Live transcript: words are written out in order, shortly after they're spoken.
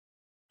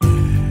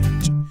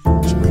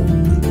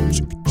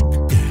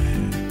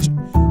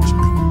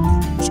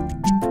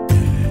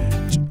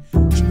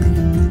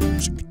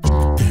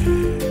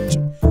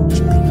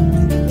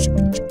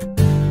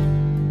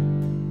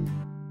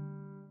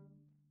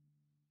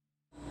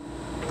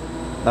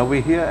Now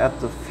we're here at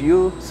the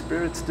Few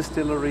Spirits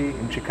Distillery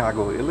in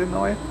Chicago,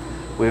 Illinois,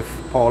 with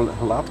Paul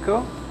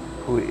Hletko,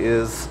 who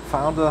is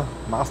founder,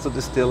 master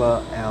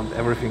distiller, and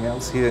everything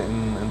else here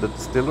in the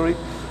distillery.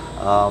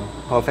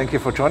 Paul, thank you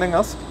for joining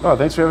us. Oh,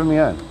 thanks for having me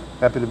on.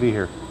 Happy to be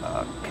here.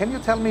 Can you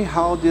tell me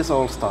how this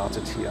all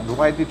started here, and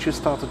why did you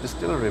start a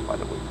distillery, by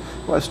the way?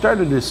 Well, I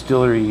started a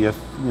distillery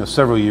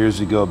several years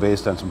ago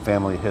based on some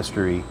family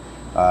history.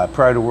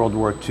 Prior to World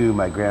War II,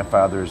 my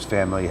grandfather's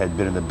family had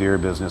been in the beer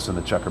business in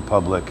the Czech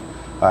Republic.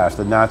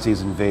 After the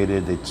Nazis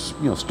invaded, they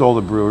stole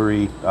the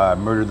brewery,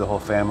 murdered the whole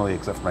family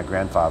except for my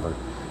grandfather.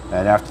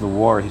 And after the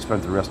war, he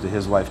spent the rest of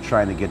his life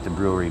trying to get the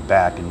brewery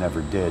back and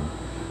never did.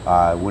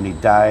 When he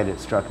died, it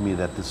struck me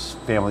that this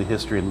family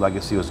history and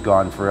legacy was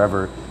gone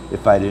forever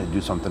if I didn't do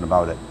something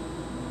about it.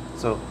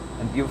 So,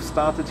 and you've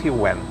started here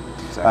when?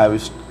 Exactly. I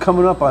was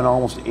coming up on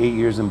almost 8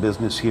 years in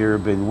business here,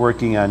 been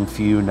working on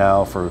Few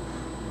now for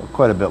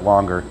quite a bit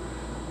longer.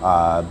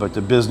 But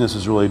the business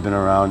has really been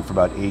around for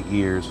about 8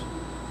 years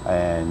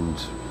and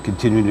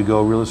continuing to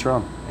go really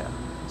strong. Yeah.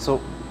 So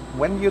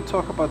when you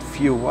talk about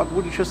Few, what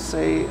would you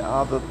say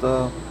are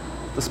the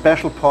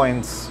special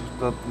points,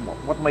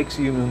 what makes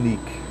you unique?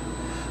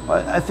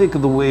 Well, I think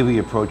the way we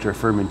approach our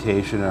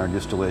fermentation and our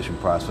distillation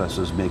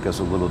processes make us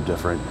a little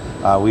different.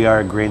 We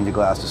are a grain to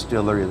glass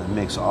distillery that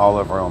makes all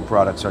of our own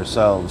products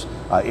ourselves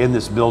in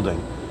this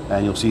building,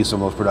 and you'll see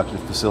some of those production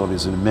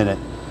facilities in a minute.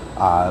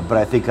 But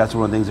I think that's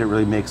one of the things that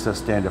really makes us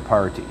stand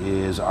apart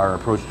is our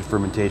approach to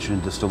fermentation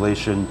and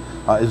distillation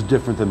is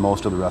different than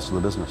most of the rest of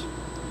the business.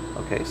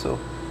 Okay, so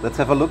let's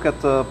have a look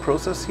at the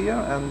process here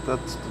and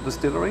at the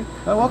distillery.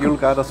 Welcome. You'll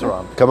guide us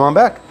around. Come on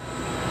back.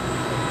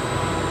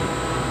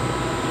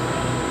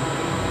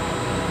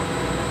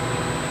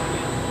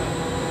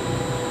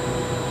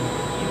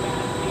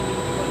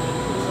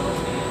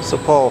 So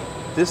Paul,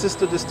 this is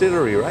the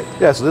distillery, right?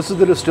 Yeah, so this is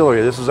the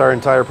distillery. This is our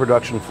entire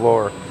production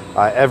floor.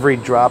 Every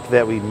drop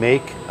that we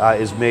make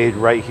is made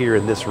right here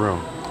in this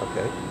room.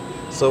 Okay.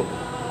 So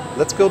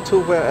let's go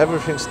to where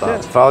everything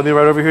starts. Yeah, follow me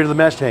right over here to the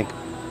mash tank.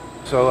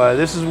 So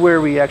this is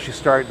where we actually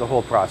start the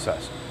whole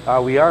process.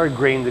 We are a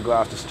grain to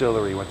glass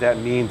distillery. What that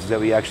means is that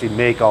we actually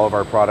make all of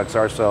our products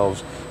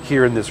ourselves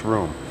here in this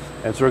room.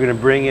 And so we're going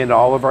to bring in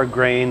all of our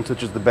grain,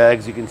 such as the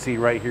bags you can see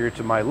right here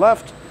to my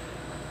left.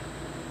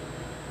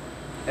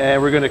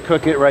 And we're going to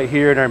cook it right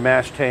here in our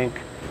mash tank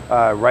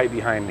right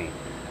behind me.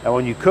 And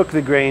when you cook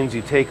the grains,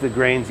 you take the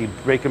grains, you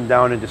break them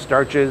down into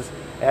starches,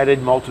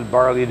 added malted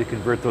barley to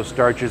convert those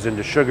starches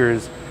into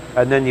sugars,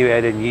 and then you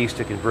add in yeast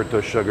to convert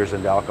those sugars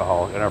into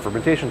alcohol in our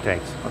fermentation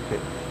tanks. Okay.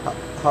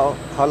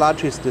 How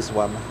large is this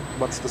one?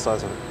 What's the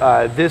size of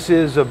it? This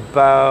is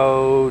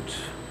about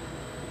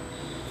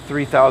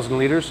 3,000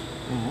 liters.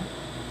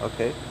 Mm-hmm.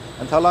 Okay.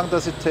 And how long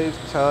does it take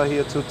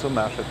here to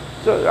mash it?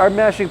 So our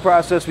mashing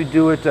process, we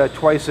do it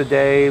twice a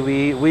day.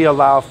 We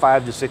allow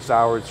 5 to 6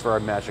 hours for our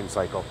mashing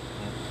cycle.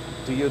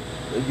 Do you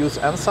use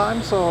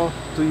enzymes or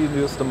do you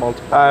use the malt?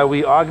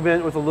 We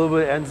augment with a little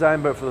bit of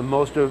enzyme, but for the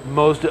most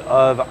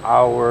of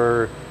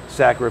our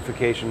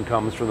saccharification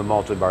comes from the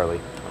malted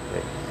barley.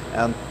 Okay.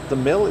 And the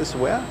mill is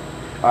where?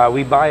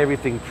 We buy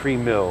everything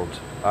pre-milled.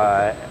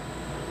 Okay.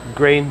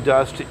 Grain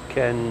dust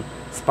can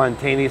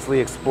spontaneously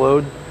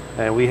explode,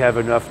 and we have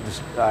enough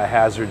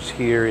hazards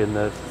here in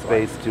the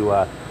space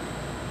to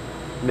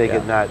make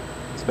it not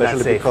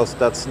especially safe. Because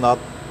that's not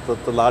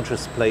the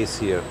largest place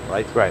here,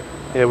 right? Right.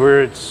 Yeah,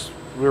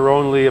 we're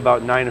only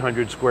about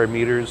 900 square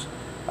meters,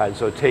 and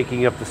so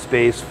taking up the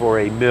space for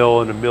a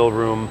mill and a mill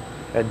room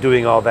and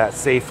doing all that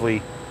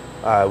safely,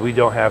 we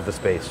don't have the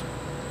space.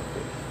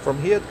 Okay.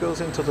 From here it goes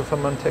into the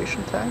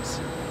fermentation tanks?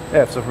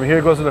 Yeah, so from here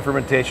it goes into the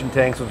fermentation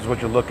tanks, which is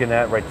what you're looking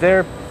at right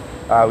there.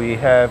 We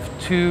have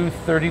 2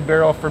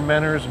 30-barrel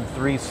fermenters and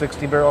 3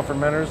 60-barrel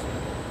fermenters.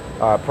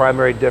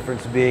 Primary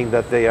difference being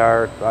that they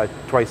are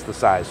twice the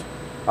size.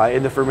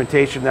 In the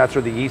fermentation, that's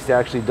where the yeast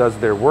actually does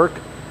their work,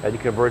 and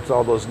it converts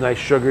all those nice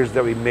sugars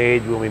that we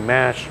made when we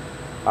mash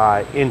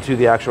into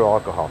the actual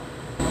alcohol.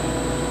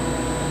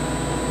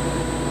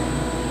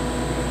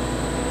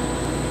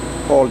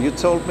 Paul, you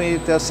told me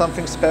there's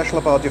something special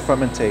about your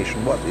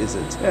fermentation. What is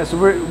it? Yeah, so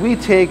we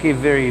take a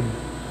very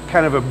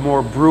kind of a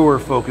more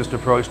brewer-focused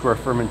approach to our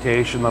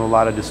fermentation than a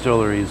lot of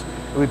distilleries.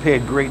 We pay a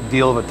great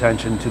deal of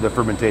attention to the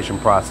fermentation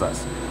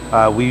process.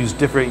 We use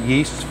different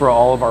yeasts for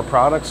all of our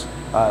products,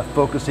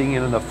 focusing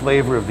in on the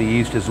flavor of the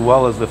yeast as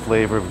well as the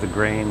flavor of the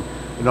grain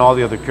and all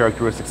the other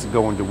characteristics that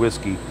go into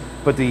whiskey.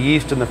 But the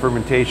yeast in the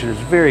fermentation is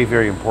very,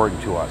 very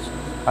important to us.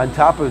 On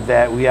top of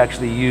that, we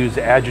actually use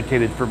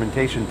agitated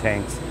fermentation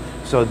tanks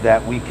so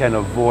that we can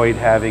avoid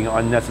having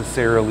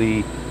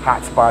unnecessarily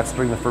hot spots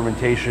during the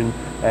fermentation,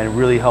 and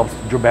really helps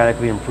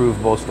dramatically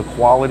improve both the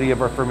quality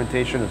of our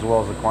fermentation as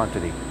well as the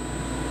quantity.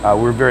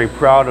 We're very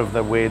proud of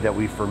the way that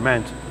we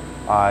ferment,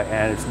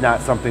 and it's not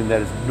something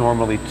that is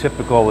normally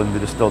typical in the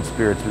distilled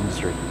spirits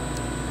industry.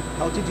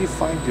 How did you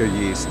find your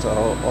yeast,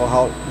 or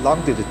how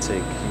long did it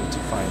take you to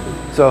find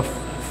it? So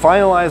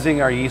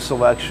finalizing our yeast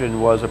selection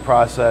was a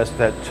process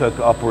that took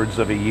upwards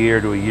of a year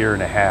to a year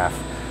and a half.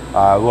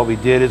 What we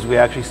did is we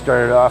actually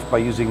started off by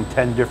using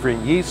 10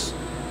 different yeasts.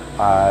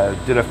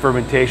 Did a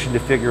fermentation to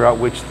figure out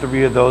which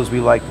 3 of those we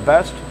liked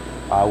best.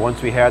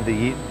 Once we had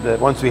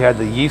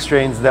the yeast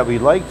strains that we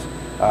liked,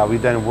 we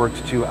then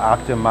worked to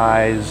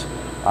optimize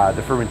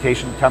the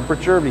fermentation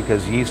temperature,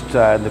 because yeast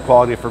and the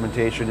quality of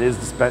fermentation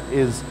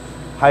is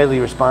highly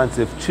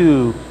responsive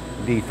to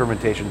the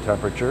fermentation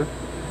temperature.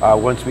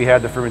 Once we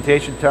had the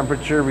fermentation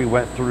temperature, we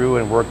went through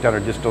and worked on our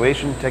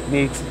distillation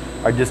techniques,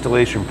 our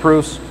distillation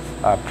proofs,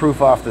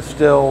 proof off the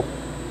still.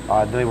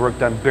 Then we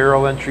worked on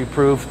barrel entry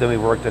proof. Then we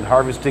worked on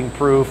harvesting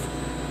proof.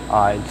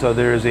 And so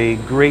there's a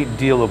great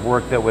deal of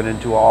work that went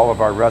into all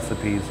of our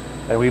recipes,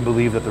 and we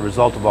believe that the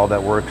result of all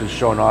that work is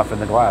shown off in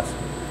the glass.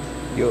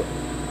 Do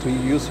you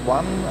use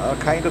one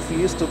kind of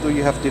yeast, or do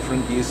you have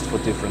different yeast for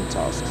different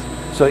tasks?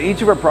 So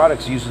each of our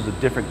products uses a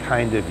different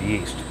kind of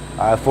yeast.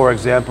 For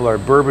example, our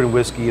bourbon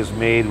whiskey is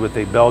made with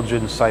a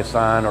Belgian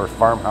saison or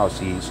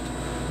farmhouse yeast.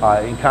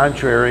 In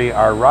contrary,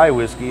 our rye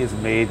whiskey is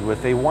made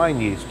with a wine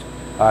yeast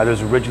that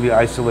was originally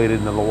isolated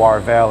in the Loire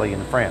Valley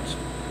in France.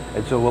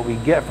 And so what we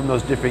get from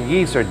those different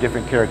yeasts are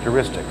different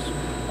characteristics.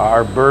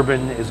 Our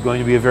bourbon is going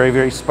to be a very,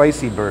 very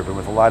spicy bourbon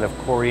with a lot of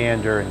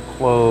coriander and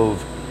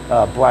clove,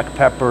 black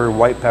pepper,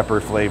 white pepper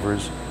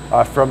flavors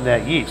from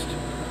that yeast.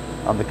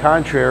 On the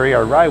contrary,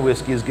 our rye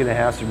whiskey is going to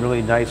have some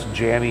really nice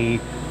jammy,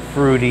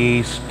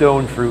 fruity,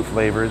 stone fruit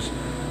flavors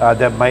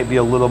that might be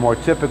a little more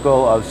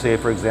typical of, say,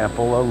 for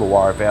example, a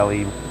Loire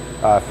Valley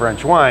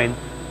French wine,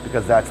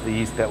 because that's the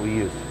yeast that we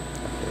use.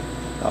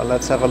 Now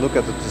let's have a look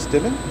at the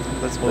distilling.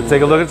 Let's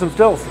take a look at some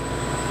stills.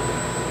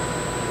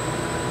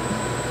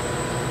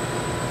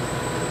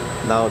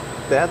 Now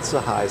that's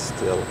a high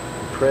still,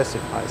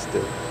 impressive high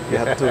still. You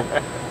had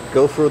to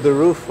go through the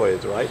roof for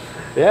it, right?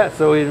 Yeah,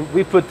 so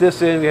we put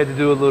this in. We had to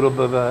do a little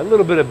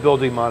bit of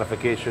building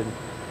modification,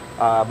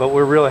 but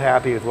we're really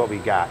happy with what we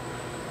got.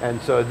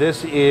 And so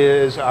this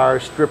is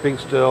our stripping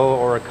still,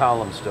 or a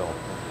column still.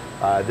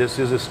 This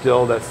is a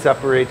still that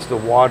separates the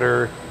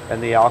water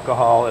and the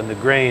alcohol and the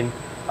grain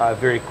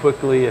very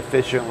quickly,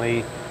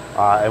 efficiently,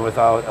 and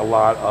without a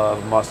lot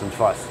of muss and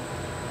fuss.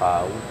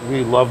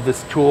 We love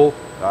this tool.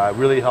 It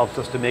really helps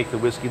us to make the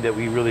whiskey that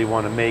we really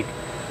want to make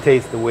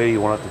taste the way you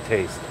want it to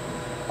taste.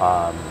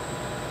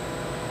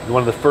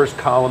 One of the first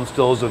column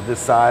stills of this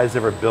size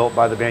ever built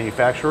by the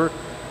manufacturer.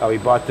 We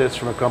bought this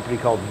from a company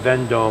called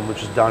Vendome,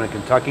 which is down in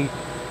Kentucky,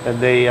 and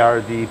they are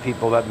the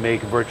people that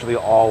make virtually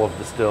all of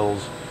the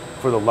stills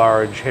for the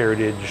large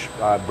heritage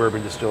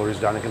bourbon distilleries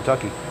down in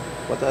Kentucky.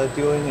 What are you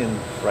doing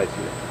right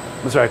here?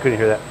 I'm sorry, I couldn't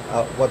hear that.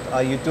 What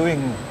are you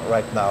doing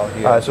right now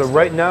here? So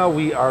right now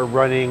we are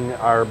running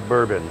our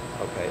bourbon.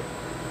 Okay.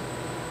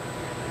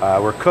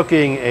 We're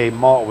cooking a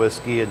malt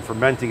whiskey and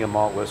fermenting a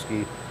malt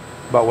whiskey,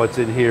 but what's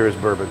in here is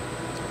bourbon.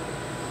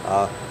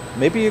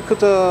 Maybe you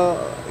could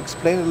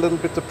explain a little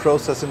bit the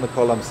process in the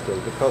column still,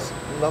 because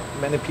not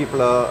many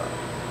people are...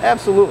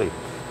 Absolutely.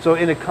 So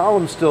in a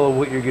column still,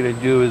 what you're going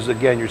to do is,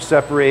 again, you're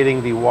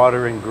separating the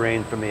water and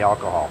grain from the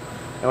alcohol.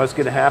 And what's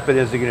going to happen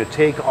is you're going to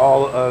take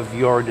all of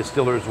your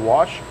distiller's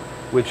wash,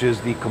 which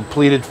is the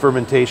completed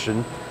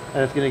fermentation,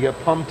 and it's going to get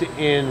pumped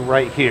in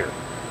right here.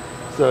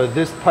 So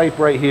this pipe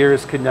right here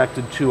is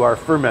connected to our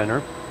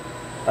fermenter.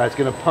 It's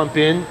going to pump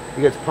in.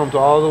 It gets pumped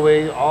all the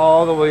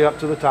way up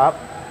to the top.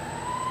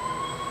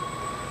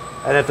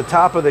 And at the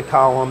top of the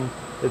column,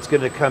 it's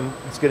going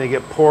to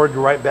get poured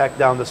right back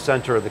down the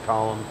center of the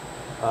column,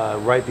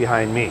 right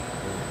behind me.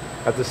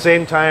 At the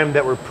same time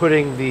that we're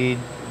putting the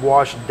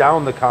wash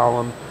down the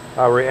column,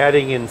 we're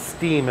adding in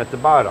steam at the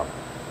bottom.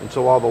 And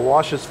so while the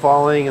wash is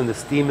falling and the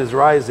steam is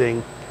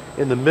rising,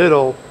 in the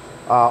middle,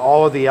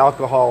 all of the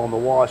alcohol in the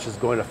wash is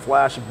going to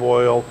flash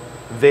boil,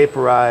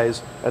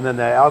 vaporize, and then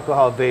that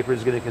alcohol vapor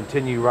is going to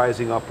continue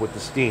rising up with the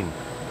steam.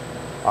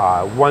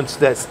 Once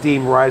that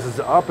steam rises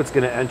up, it's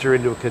going to enter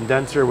into a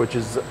condenser, which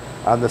is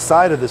on the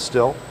side of the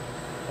still.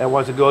 And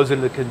once it goes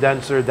into the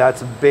condenser,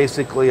 that's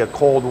basically a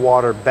cold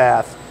water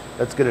bath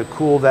that's going to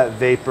cool that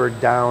vapor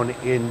down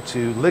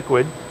into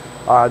liquid.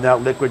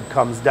 That liquid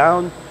comes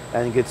down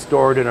and gets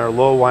stored in our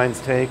low wines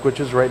tank, which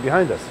is right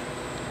behind us.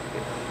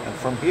 And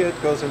from here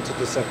it goes into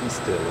the second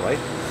still, right?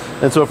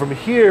 And so from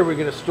here, we're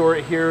going to store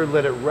it here,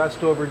 let it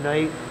rest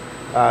overnight,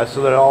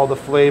 so that all the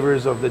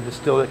flavors of the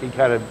distillate can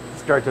kind of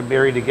start to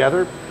marry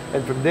together.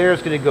 And from there,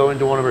 it's going to go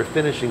into one of our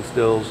finishing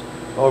stills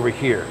over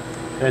here.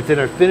 And it's in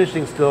our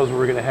finishing stills where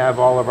we're going to have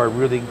all of our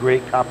really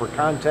great copper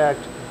contact,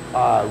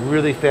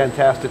 really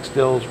fantastic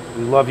stills.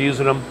 We love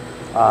using them,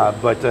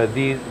 but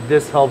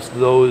this helps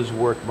those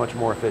work much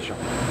more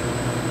efficiently.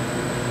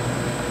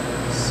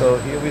 So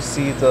here we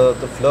see the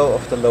flow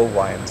of the low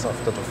wines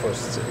after the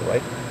first still,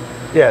 right?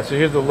 Yeah, so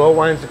here's the low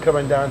wines that are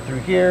coming down through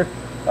here.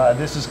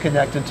 This is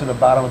connected to the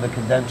bottom of the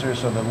condenser,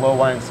 so the low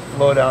wines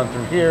flow down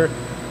through here,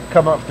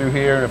 come up through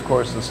here, and of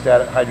course the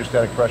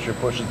hydrostatic pressure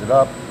pushes it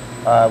up.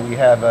 We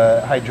have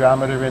a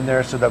hydrometer in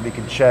there so that we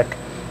can check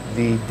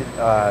the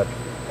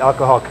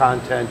alcohol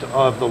content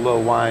of the low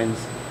wines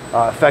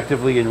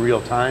effectively in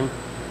real time.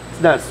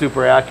 It's not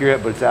super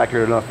accurate, but it's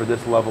accurate enough for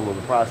this level of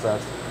the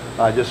process,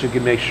 just so we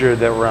can make sure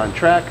that we're on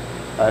track.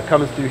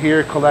 Comes through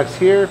here, collects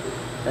here,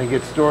 and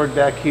gets stored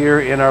back here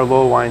in our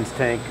low wines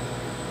tank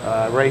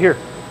right here.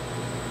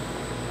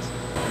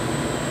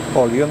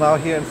 Paul, you're now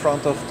here in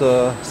front of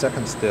the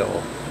second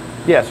still.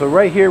 Yeah, so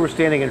right here we're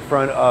standing in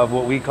front of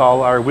what we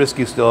call our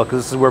whiskey still,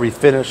 because this is where we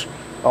finish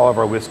all of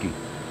our whiskey.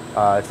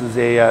 This is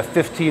a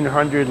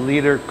 1,500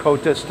 liter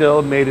Cota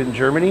still made in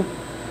Germany.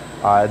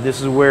 This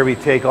is where we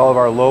take all of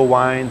our low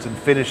wines and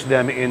finish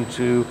them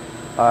into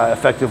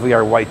effectively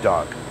our white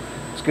dog.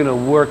 It's going to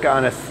work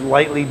on a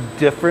slightly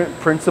different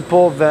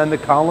principle than the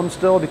column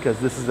still, because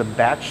this is a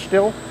batch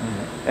still.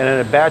 Mm-hmm. And in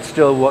a batch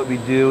still, what we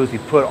do is we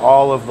put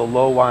all of the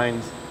low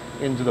wines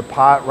into the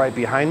pot right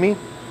behind me,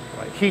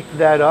 heat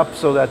that up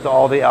so that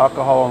all the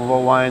alcohol and low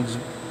wines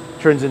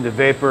turns into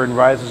vapor and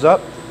rises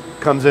up,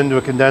 comes into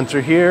a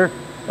condenser here,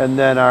 and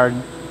then our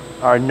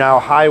now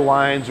high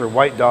wines or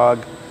white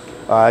dog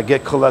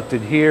get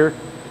collected here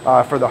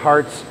for the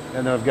hearts,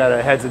 and then I've got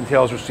a heads and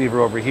tails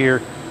receiver over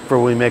here for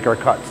when we make our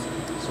cuts.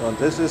 So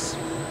this is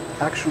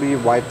actually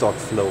white dog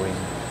flowing.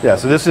 Yeah,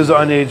 so this is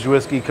unaged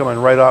whiskey coming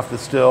right off the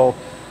still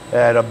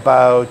at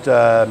about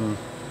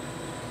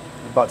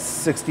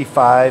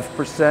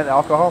 65%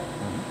 alcohol.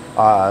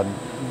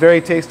 Mm-hmm.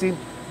 Very tasty,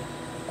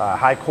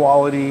 high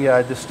quality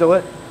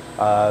distillate,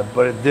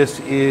 but this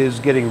is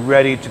getting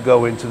ready to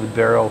go into the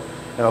barrel,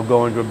 and I'll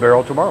go into a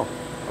barrel tomorrow.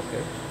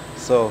 Okay,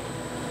 so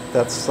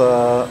that's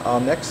our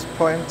next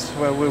point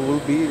where we will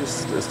be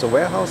is the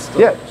warehouse.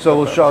 Yeah,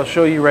 so I'll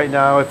show you right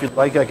now. If you'd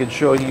like, I can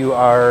show you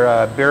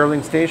our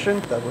barreling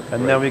station,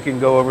 and then we can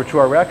go over to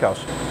our rack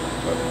house.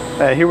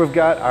 Here we've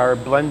got our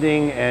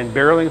blending and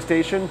barreling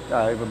station. We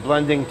have a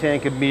blending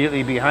tank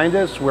immediately behind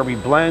us where we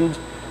blend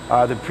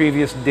the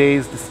previous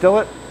day's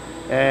distillate,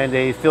 and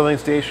a filling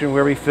station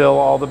where we fill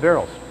all the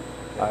barrels.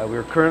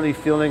 We're currently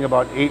filling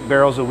about 8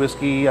 barrels of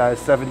whiskey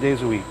 7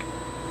 days a week.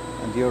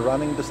 And you're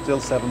running the still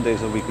 7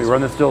 days a week? We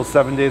run the still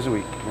 7 days a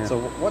week. Yeah. So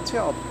what's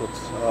your output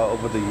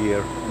over the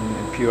year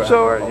in pure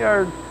so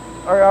alcohol?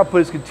 Our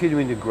output is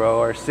continuing to grow.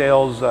 Our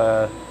sales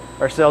are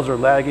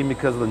lagging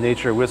because of the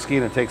nature of whiskey,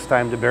 and it takes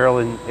time to barrel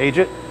and age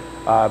it.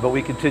 But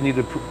we continue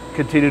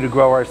to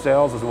grow our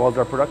sales as well as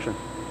our production.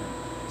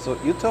 So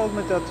you told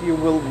me that you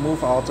will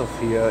move out of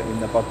here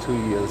in about 2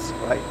 years,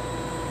 right?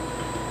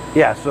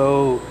 Yeah,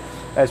 so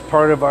as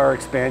part of our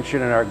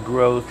expansion and our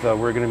growth,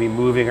 we're going to be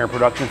moving our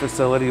production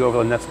facility over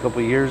the next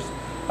couple of years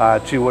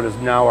to what is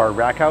now our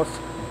rack house,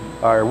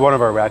 mm-hmm. or one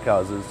of our rack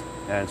houses.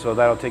 And so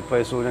that'll take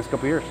place over the next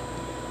couple of years.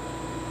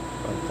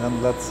 Well,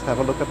 then let's have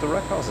a look at the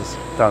rack houses.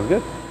 Sounds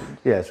good.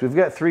 Yes, we've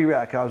got 3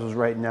 rack houses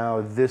right now.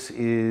 This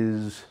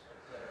is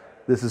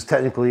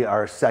technically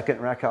our second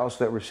rack house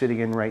that we're sitting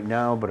in right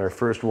now, but our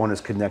first one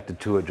is connected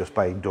to it just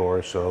by a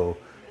door, so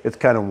it's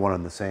kind of one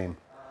and the same.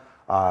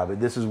 But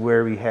this is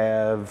where we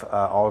have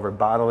all of our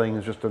bottling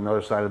is just on the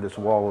other side of this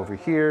wall over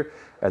here,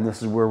 and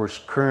this is where we're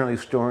currently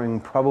storing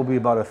probably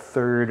about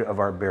 1/3 of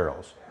our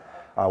barrels.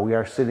 We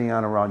are sitting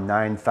on around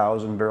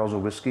 9,000 barrels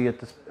of whiskey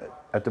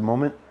at the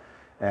moment,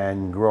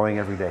 and growing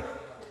every day.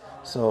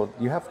 So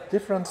you have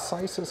different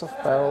sizes of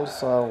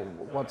barrels.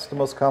 What's the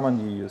most common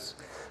you use?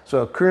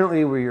 So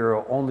currently we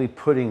are only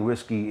putting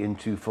whiskey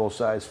into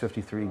full-size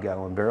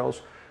 53-gallon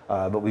barrels,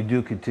 but we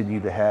do continue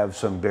to have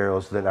some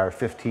barrels that are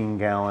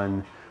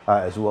 15-gallon,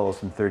 as well as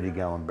some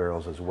 30-gallon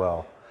barrels as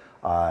well.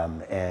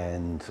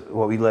 And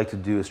what we like to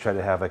do is try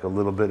to have like a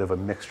little bit of a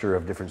mixture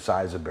of different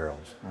size of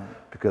barrels,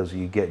 because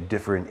you get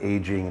different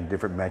aging and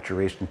different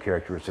maturation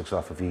characteristics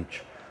off of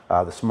each.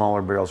 The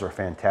smaller barrels are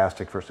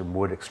fantastic for some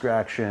wood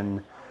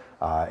extraction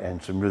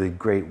and some really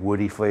great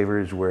woody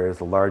flavors, whereas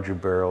the larger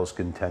barrels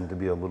can tend to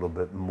be a little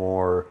bit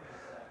more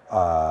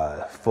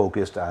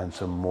focused on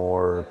some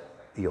more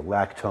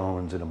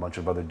lactones and a bunch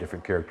of other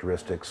different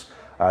characteristics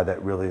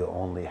that really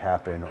only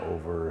happen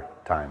over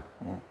time.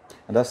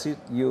 And I see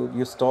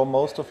you store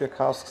most of your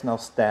casks now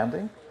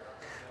standing?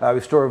 We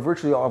store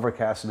virtually all of our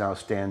casks now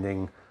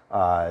standing.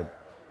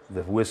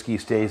 The whiskey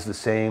stays the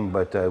same,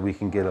 but we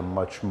can get a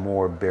much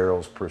more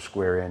barrels per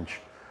square inch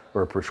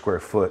or per square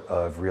foot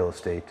of real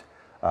estate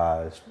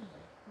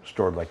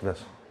stored like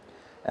this.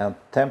 And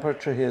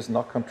temperature here is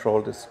not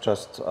controlled, it's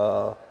just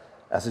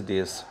as it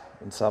is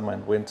in summer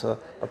and winter,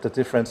 but the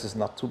difference is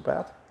not too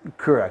bad?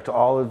 Correct.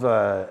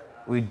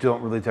 We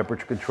don't really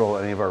temperature control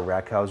any of our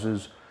rack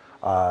houses.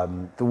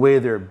 The way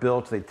they're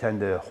built, they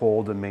tend to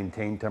hold and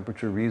maintain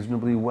temperature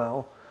reasonably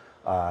well,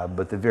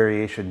 but the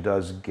variation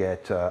does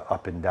get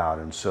up and down,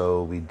 and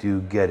so we do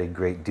get a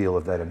great deal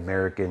of that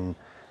American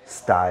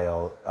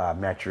style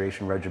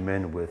maturation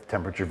regimen with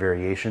temperature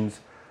variations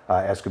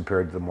as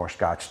compared to the more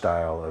Scotch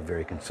style of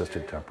very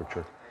consistent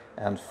temperature.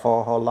 And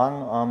for how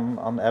long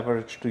on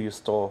average do you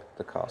store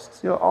the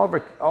casks? All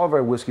of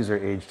our whiskeys are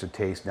aged to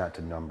taste, not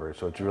to number.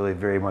 So it's really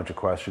very much a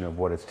question of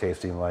what it's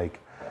tasting like.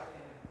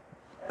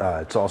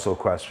 It's also a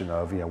question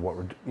of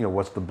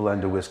what's the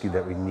blend of whiskey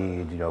that we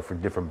need. For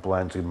different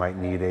blends, we might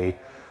need a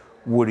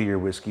woodier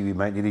whiskey, we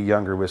might need a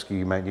younger whiskey,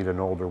 we might need an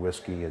older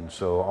whiskey, and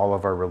so all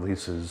of our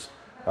releases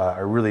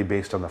are really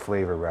based on the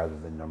flavor rather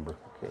than number.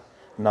 Okay.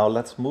 Now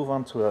let's move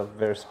on to a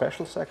very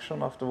special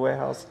section of the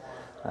warehouse,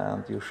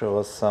 and you show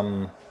us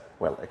some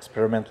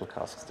experimental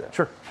casks there.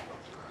 Sure.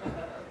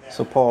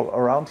 So Paul,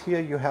 around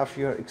here you have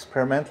your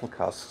experimental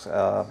casks.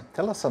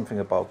 Tell us something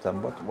about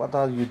them. What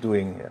are you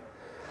doing here?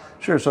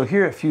 Sure. So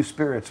here at Few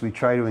Spirits, we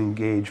try to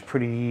engage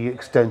pretty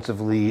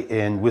extensively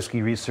in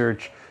whiskey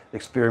research,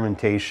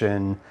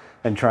 experimentation,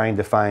 and trying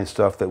to find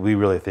stuff that we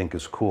really think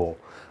is cool.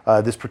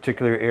 This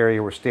particular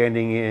area we're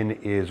standing in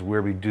is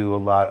where we do a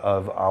lot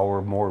of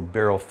our more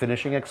barrel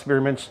finishing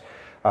experiments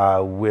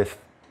with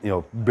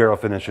barrel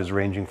finishes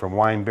ranging from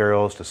wine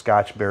barrels to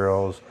Scotch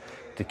barrels,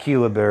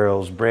 tequila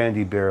barrels,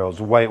 brandy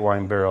barrels, white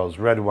wine barrels,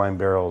 red wine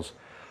barrels,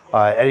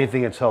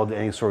 anything that's held to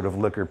any sort of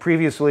liquor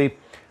previously.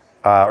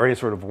 Or any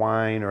sort of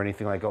wine or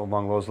anything like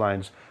along those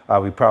lines.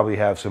 We probably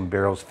have some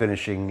barrels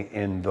finishing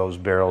in those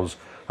barrels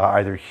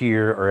either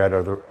here or at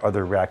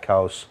other rack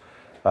house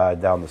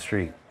down the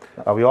street.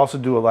 We also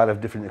do a lot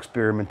of different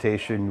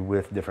experimentation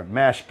with different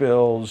mash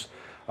bills,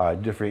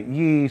 different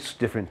yeasts,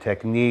 different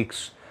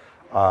techniques,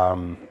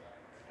 all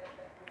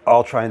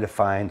trying to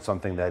find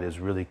something that is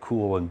really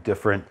cool and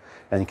different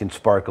and can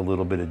spark a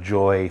little bit of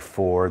joy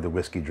for the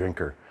whiskey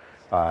drinker.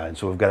 And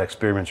so we've got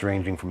experiments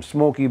ranging from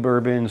smoky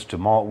bourbons to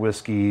malt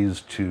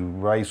whiskeys to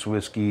rice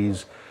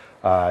whiskeys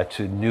to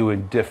new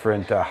and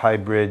different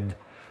hybrid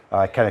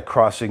kind of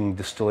crossing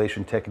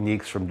distillation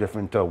techniques from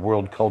different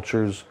world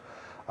cultures.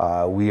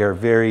 We are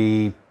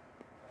very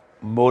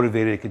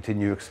motivated to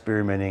continue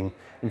experimenting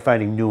and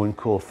finding new and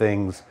cool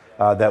things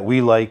that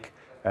we like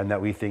and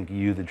that we think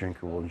you, the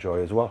drinker, will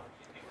enjoy as well.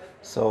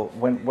 So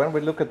when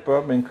we look at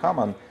bourbon in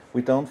common,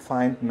 we don't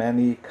find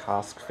many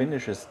cask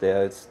finishes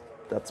there.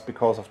 That's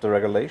because of the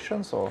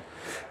regulations, or?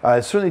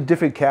 Certainly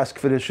different cask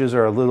finishes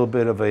are a little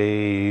bit of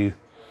a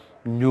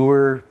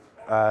newer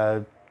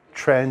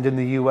trend in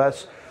the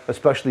U.S.,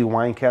 especially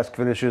wine cask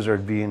finishes are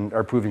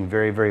proving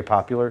very, very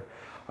popular.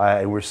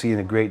 And we're seeing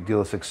a great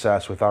deal of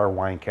success with our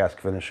wine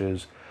cask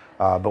finishes.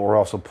 But we're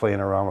also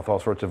playing around with all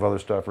sorts of other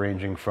stuff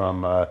ranging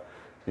from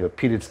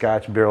peated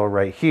Scotch barrel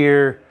right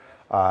here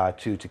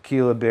to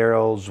tequila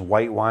barrels,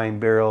 white wine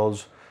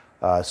barrels.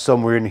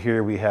 Somewhere in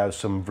here we have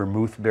some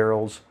vermouth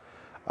barrels.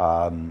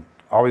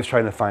 Always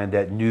trying to find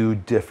that new,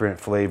 different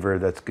flavor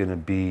that's going to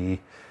be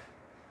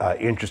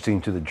interesting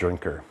to the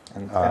drinker.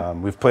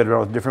 We've played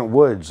around with different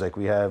woods. Like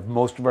we have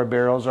most of our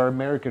barrels are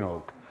American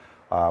oak.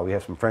 We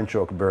have some French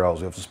oak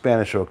barrels. We have some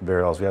Spanish oak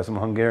barrels. We have some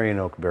Hungarian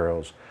oak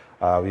barrels.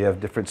 We have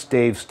different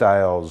stave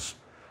styles.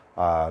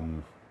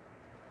 Always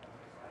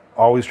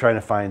trying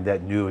to find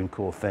that new and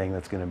cool thing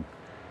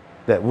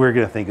that we're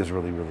going to think is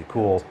really, really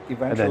cool,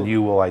 and then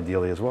you will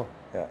ideally as well.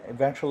 Yeah,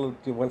 eventually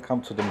they will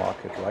come to the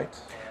market, right?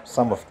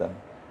 Some of them.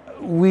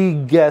 We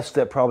guess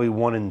that probably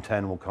 1 in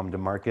 10 will come to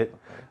market.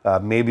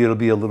 Maybe it'll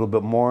be a little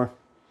bit more.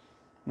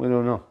 We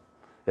don't know.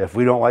 If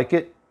we don't like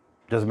it,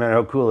 doesn't matter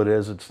how cool it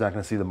is, it's not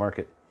going to see the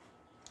market.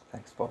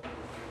 Thanks, Paul.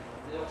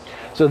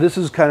 So this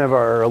is kind of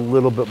a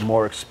little bit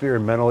more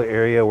experimental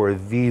area where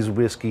these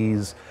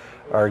whiskeys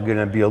are going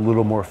to be a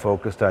little more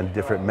focused on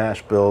different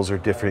mash bills or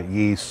different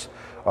yeasts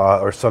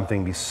or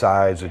something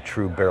besides a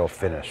true barrel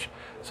finish.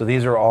 So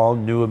these are all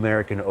new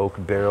American oak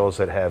barrels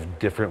that have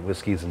different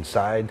whiskeys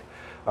inside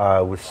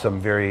with some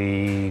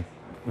very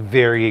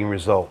varying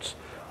results,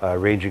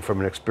 ranging from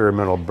an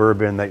experimental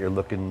bourbon that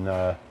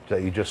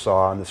that you just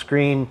saw on the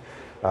screen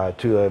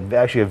to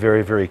actually a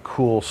very, very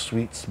cool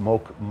sweet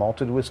smoke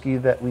malted whiskey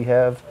that we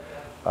have.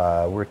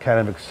 We're kind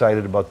of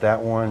excited about that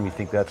one. We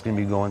think that's going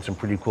to be going some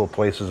pretty cool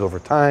places over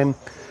time.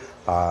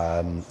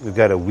 We've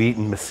got a wheat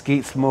and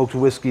mesquite smoked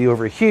whiskey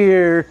over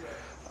here.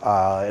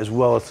 As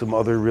well as some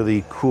other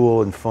really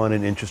cool and fun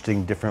and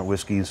interesting different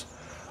whiskeys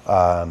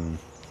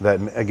that,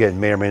 again,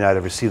 may or may not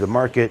ever see the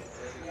market,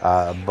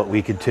 but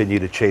we continue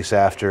to chase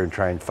after and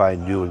try and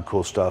find new and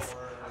cool stuff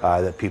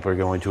that people are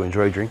going to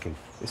enjoy drinking.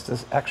 Is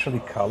this actually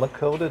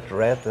color-coded,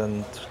 red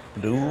and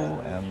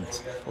blue,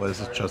 or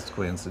is it just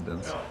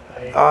coincidence?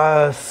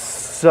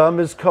 Some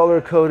is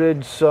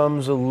color-coded,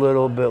 some's a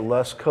little bit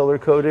less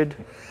color-coded.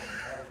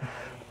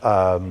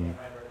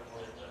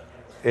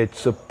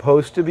 It's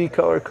supposed to be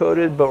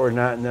color-coded, but we're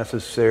not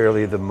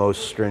necessarily the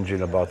most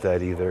stringent about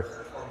that either.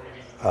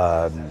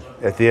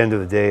 At the end of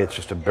the day, it's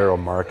just a barrel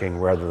marking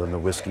rather than the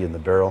whiskey in the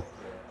barrel,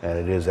 and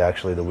it is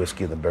actually the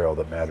whiskey in the barrel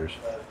that matters.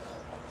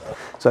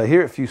 So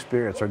here at Few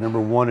Spirits, our number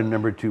 1 and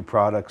number 2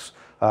 products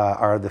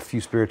are the Few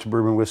Spirits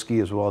Bourbon Whiskey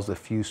as well as the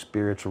Few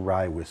Spirits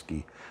Rye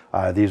Whiskey.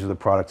 These are the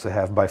products that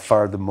have by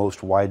far the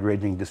most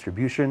wide-ranging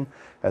distribution,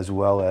 as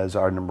well as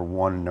our number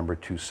 1 and number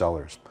 2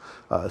 sellers.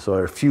 So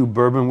our Few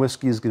Bourbon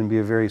Whiskey is going to be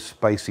a very,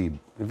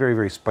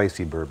 very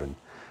spicy bourbon.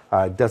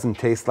 It doesn't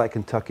taste like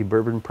Kentucky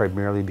bourbon,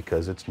 primarily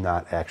because it's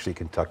not actually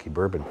Kentucky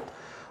bourbon.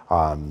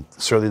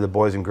 Certainly the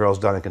boys and girls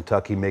down in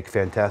Kentucky make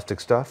fantastic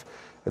stuff,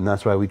 and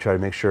that's why we try to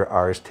make sure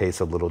ours tastes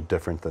a little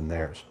different than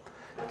theirs.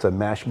 It's a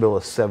mash bill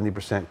of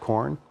 70%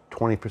 corn,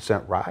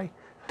 20% rye,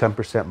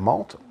 10%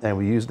 malt, and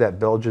we use that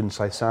Belgian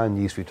Saison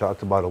yeast we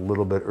talked about a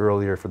little bit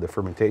earlier for the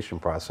fermentation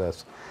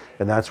process,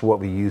 and that's what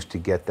we use to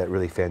get that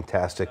really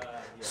fantastic,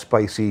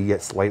 spicy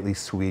yet slightly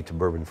sweet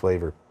bourbon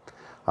flavor.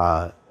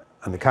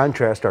 On the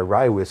contrast, our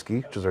rye whiskey,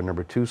 which is our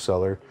number 2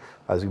 seller,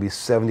 is going to be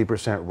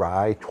 70%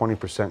 rye,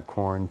 20%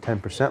 corn,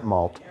 10%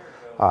 malt.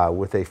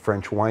 with a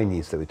French wine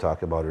yeast that we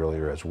talked about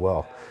earlier as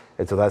well.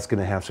 And so that's going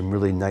to have some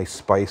really nice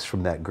spice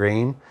from that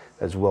grain,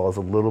 as well as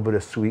a little bit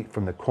of sweet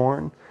from the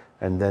corn,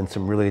 and then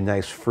some really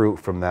nice fruit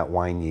from that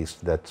wine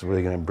yeast that's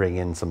really going to bring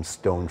in some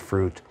stone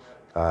fruit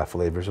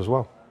flavors as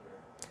well.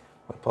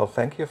 Well, Paul,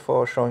 thank you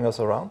for showing us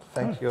around.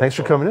 Thanks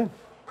for coming in.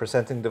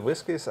 Presenting the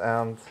whiskies,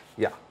 and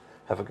yeah,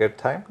 have a good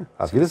time.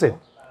 Auf Wiedersehen.